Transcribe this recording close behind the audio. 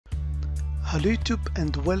Hello YouTube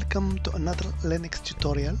and welcome to another Linux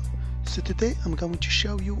tutorial. So today I'm going to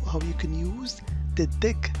show you how you can use the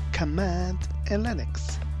dig command in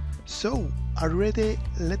Linux. So are you ready?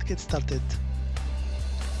 Let's get started.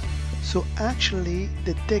 So actually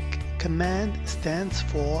the dig command stands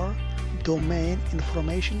for Domain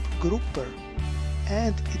Information Grouper,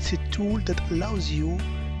 and it's a tool that allows you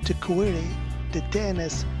to query the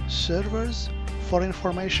DNS servers for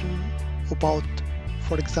information about,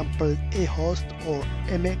 for example, a host or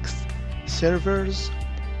MX servers,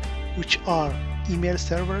 which are email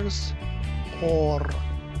servers, or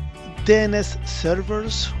DNS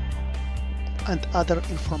servers, and other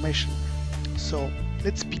information. So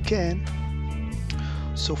let's begin.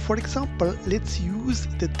 So for example, let's use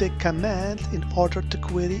the dig command in order to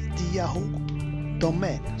query the Yahoo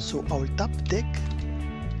domain. So I will tap dig,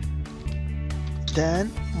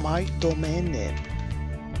 then my domain name,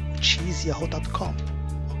 which is yahoo.com.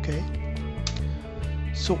 Okay,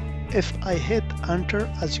 so if I hit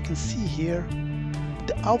enter, as you can see here,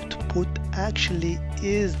 the output actually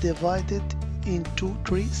is divided into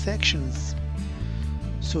 3 sections.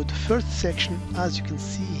 So the first section, as you can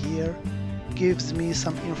see here, gives me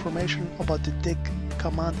some information about the dig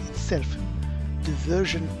command itself, the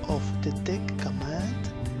version of the dig command,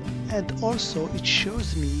 and also it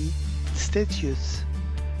shows me the status,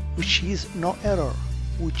 which is no error,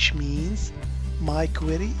 which means my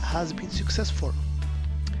query has been successful,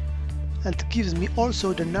 and gives me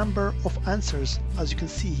also the number of answers. As you can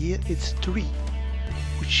see here, it's 3,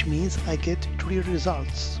 which means I get 3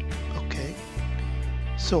 results. Okay,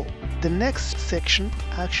 so the next section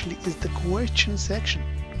actually is the question section.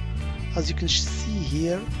 As you can see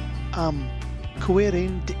here, I'm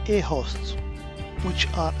querying the A hosts, which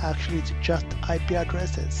are actually just IP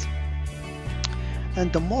addresses.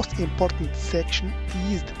 And the most important section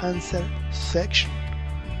is the answer section.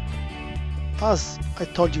 As I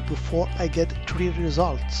told you before, I get 3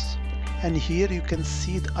 results, and here you can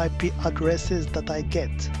see the IP addresses that I get.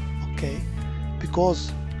 Okay,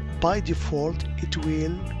 because by default it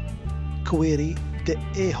will query the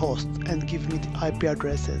A host and give me the IP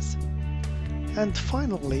addresses. And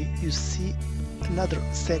finally you see another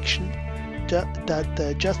section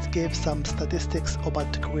that just gives some statistics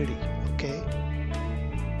about the query. Okay,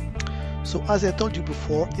 so as I told you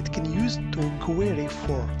before, it can use to query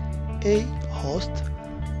for a host,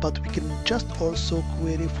 but we can just also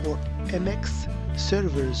query for MX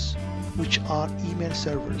servers, which are email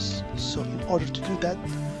servers. So in order to do that,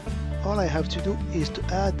 all I have to do is to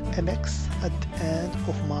add MX at the end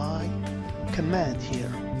of my command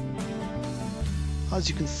here. As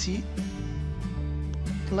you can see,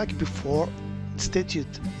 like before, stated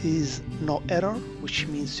is no error, which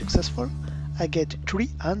means successful. I get 3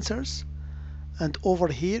 answers, and over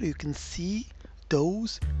here you can see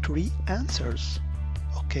those 3 answers.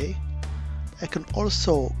 Okay, I can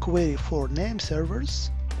also query for name servers.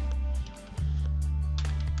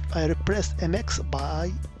 I replace MX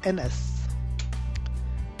by NS,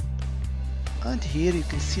 and here you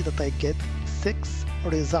can see that I get 6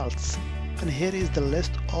 results, and here is the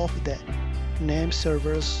list of the name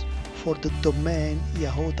servers for the domain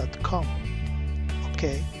yahoo.com.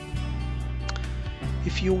 Okay,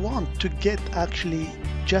 if you want to get actually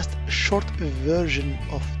just a short version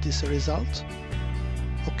of this result,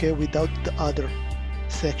 okay, without the other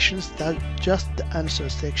sections, that just the answer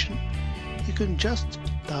section, you can just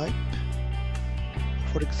type,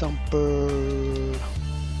 for example,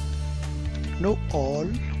 no all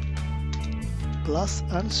plus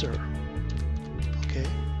answer. Okay,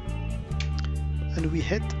 and we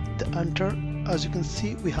hit the enter. As you can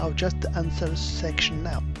see, we have just the answer section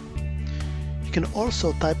now. You can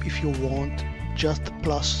also type, if you want, just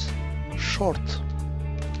plus short.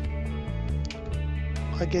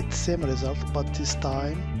 I get the same result, but this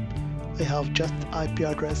time I have just IP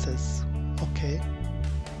addresses. Okay,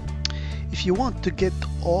 if you want to get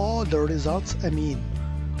all the results, I mean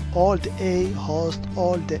all the A host,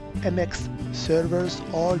 all the MX servers,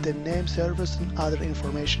 all the name servers, and other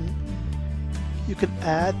information, you can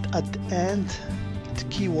add at the end the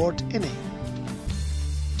keyword any.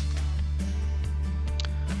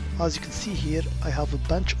 As you can see here, I have a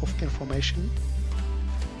bunch of information.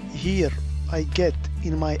 Here I get,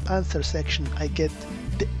 in my answer section, I get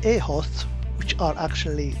the A hosts, which are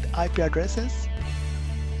actually the IP addresses.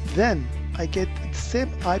 Then I get the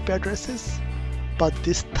same IP addresses, but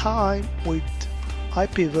this time with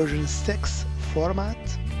IP version 6 format.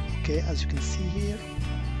 Okay, as you can see here.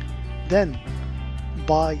 Then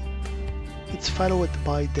it's followed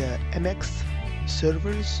by the MX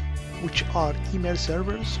servers, which are email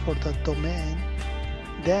servers for the domain.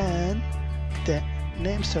 Then the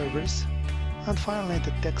name servers, and finally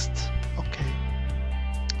the text. Okay,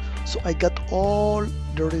 so I got all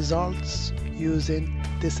the results using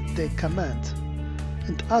this take command,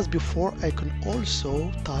 and as before I can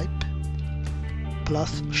also type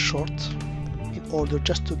plus short in order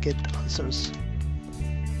just to get the answers.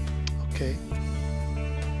 Okay,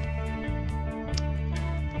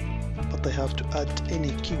 but I have to add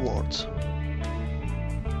any keywords.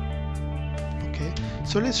 Okay,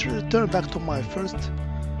 so let's return back to my first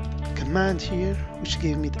command here, which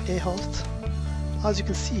gave me the a host. As you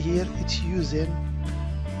can see here, it's using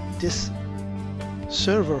this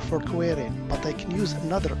server for querying, but I can use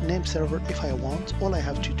another name server if I want. All I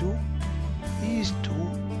have to do is to,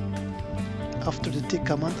 after the take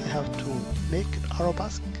command, I have to make an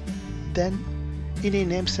arrobask, then any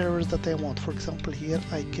name servers that I want. For example, here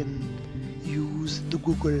I can use the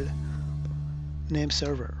Google name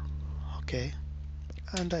server. Okay,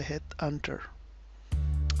 and I hit enter.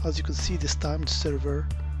 As you can see, this time the server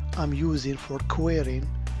I'm using for querying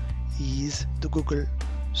is the Google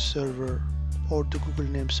server or the Google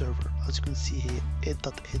name server. As you can see here,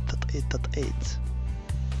 8.8.8.8.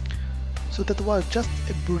 So that was just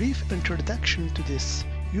a brief introduction to this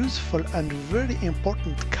useful and very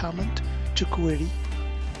important command to query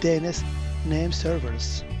DNS name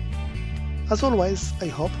servers. As always, I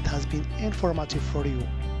hope it has been informative for you,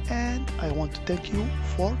 and I want to thank you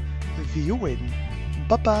for viewing.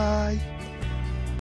 Bye bye.